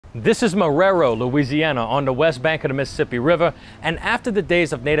This is Marrero, Louisiana, on the west bank of the Mississippi River, and after the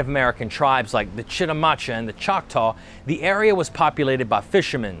days of Native American tribes like the Chitimacha and the Choctaw, the area was populated by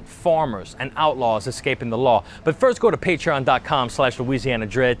fishermen, farmers, and outlaws escaping the law. But first, go to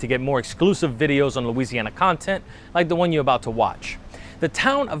patreon.com/LouisianaDread to get more exclusive videos on Louisiana content like the one you're about to watch. The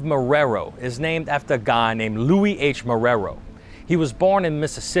town of Marrero is named after a guy named Louis H. Marrero. He was born in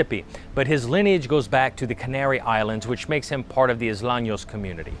Mississippi, but his lineage goes back to the Canary Islands, which makes him part of the Isleños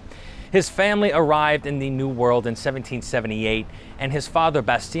community. His family arrived in the New World in 1778, and his father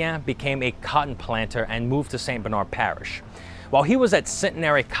Bastien became a cotton planter and moved to St. Bernard Parish. While he was at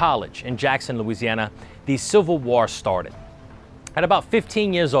Centenary College in Jackson, Louisiana, the Civil War started. At about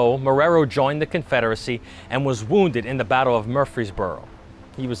 15 years old, Marrero joined the Confederacy and was wounded in the Battle of Murfreesboro.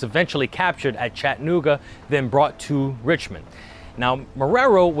 He was eventually captured at Chattanooga, then brought to Richmond. Now,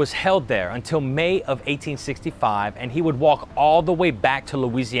 Marrero was held there until May of 1865, and he would walk all the way back to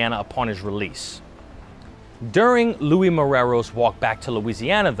Louisiana upon his release. During Louis Marrero's walk back to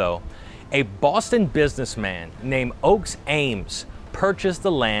Louisiana, though, a Boston businessman named Oakes Ames purchased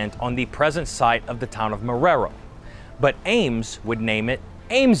the land on the present site of the town of Marrero. But Ames would name it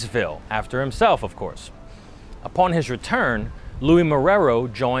Amesville, after himself, of course. Upon his return, Louis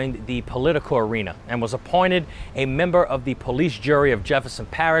Marrero joined the political arena and was appointed a member of the police jury of Jefferson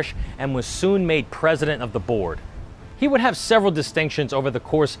Parish and was soon made president of the board. He would have several distinctions over the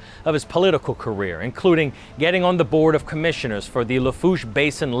course of his political career, including getting on the board of commissioners for the Lafourche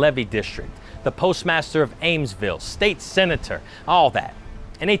Basin Levee District, the postmaster of Amesville, state senator, all that.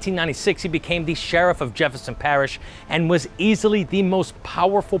 In 1896, he became the sheriff of Jefferson Parish and was easily the most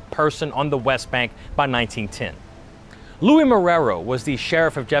powerful person on the West Bank by 1910. Louis Marrero was the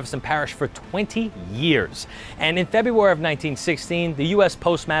sheriff of Jefferson Parish for 20 years, and in February of 1916, the U.S.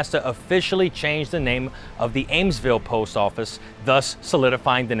 Postmaster officially changed the name of the Amesville Post Office, thus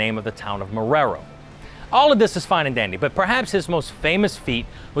solidifying the name of the town of Marrero. All of this is fine and dandy, but perhaps his most famous feat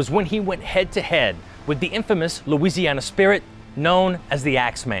was when he went head-to-head with the infamous Louisiana Spirit, known as the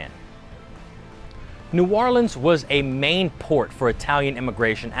Axeman. New Orleans was a main port for Italian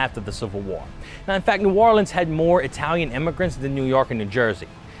immigration after the Civil War. Now, in fact, New Orleans had more Italian immigrants than New York and New Jersey.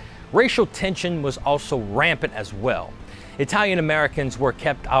 Racial tension was also rampant as well. Italian Americans were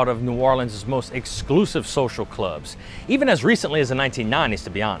kept out of New Orleans' most exclusive social clubs, even as recently as the 1990s, to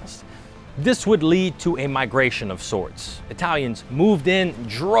be honest. This would lead to a migration of sorts. Italians moved in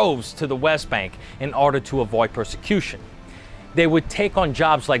droves to the West Bank in order to avoid persecution. They would take on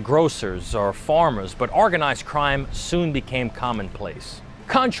jobs like grocers or farmers, but organized crime soon became commonplace.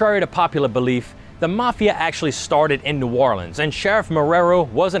 Contrary to popular belief, the mafia actually started in New Orleans, and Sheriff Marrero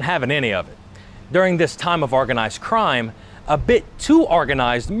wasn't having any of it. During this time of organized crime, a bit too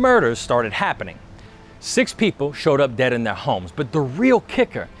organized murders started happening. 6 people showed up dead in their homes, but the real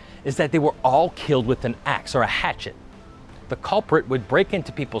kicker is that they were all killed with an axe or a hatchet. The culprit would break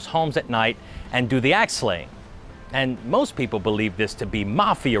into people's homes at night and do the axe slaying. And most people believe this to be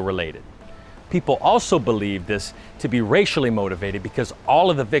mafia related. People also believe this to be racially motivated because all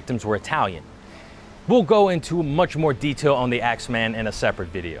of the victims were Italian. We'll go into much more detail on the Axeman in a separate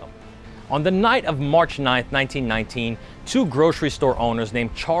video. On the night of March 9, 1919, 2 grocery store owners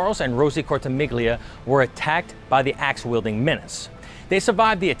named Charles and Rosie Cortimiglia were attacked by the axe-wielding menace. They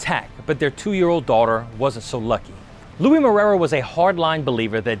survived the attack, but their 2-year-old daughter wasn't so lucky. Louis Marrero was a hardline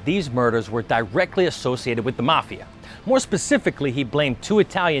believer that these murders were directly associated with the mafia. More specifically, he blamed 2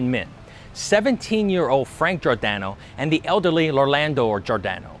 Italian men, 17-year-old Frank Giordano and the elderly Orlando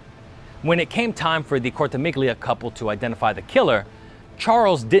Giordano. When it came time for the Cortimiglia couple to identify the killer,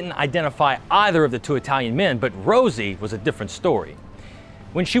 Charles didn't identify either of the 2 Italian men, but Rosie was a different story.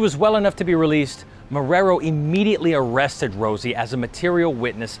 When she was well enough to be released, Marrero immediately arrested Rosie as a material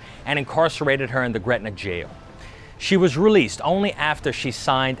witness and incarcerated her in the Gretna jail. She was released only after she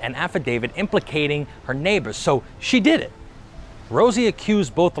signed an affidavit implicating her neighbors, so she did it. Rosie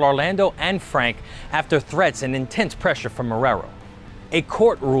accused both Orlando and Frank after threats and intense pressure from Marrero. A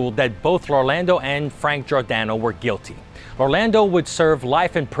court ruled that both Orlando and Frank Giordano were guilty. Orlando would serve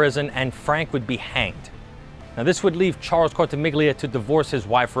life in prison and Frank would be hanged. Now, this would leave Charles Cortimiglia to divorce his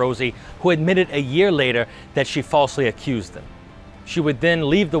wife Rosie, who admitted a year later that she falsely accused them. She would then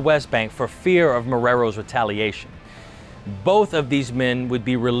leave the West Bank for fear of Marrero's retaliation. Both of these men would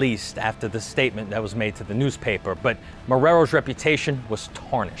be released after the statement that was made to the newspaper, but Marrero's reputation was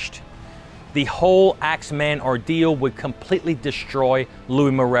tarnished. The whole Axeman ordeal would completely destroy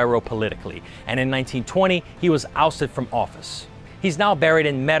Louis Marrero politically, and in 1920, he was ousted from office. He's now buried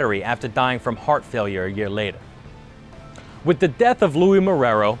in Metairie after dying from heart failure a year later. With the death of Louis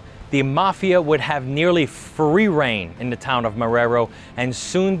Marrero, the mafia would have nearly free reign in the town of Marrero, and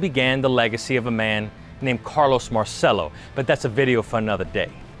soon began the legacy of a man named Carlos Marcello, but that's a video for another day.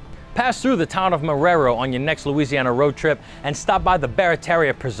 Pass through the town of Marrero on your next Louisiana road trip and stop by the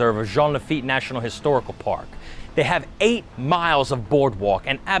Barataria Preserve of Jean Lafitte National Historical Park. They have 8 miles of boardwalk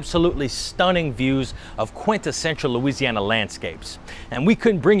and absolutely stunning views of quintessential Louisiana landscapes. And we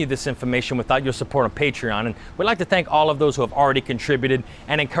couldn't bring you this information without your support on Patreon, and we'd like to thank all of those who have already contributed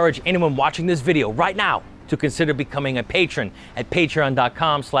and encourage anyone watching this video right now to consider becoming a patron at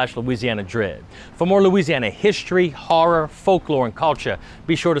patreon.com/LouisianaDread. For more Louisiana history, horror, folklore, and culture,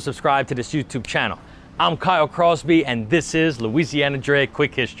 be sure to subscribe to this YouTube channel. I'm Kyle Crosby, and this is Louisiana Dread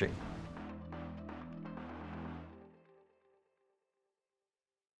Quick History.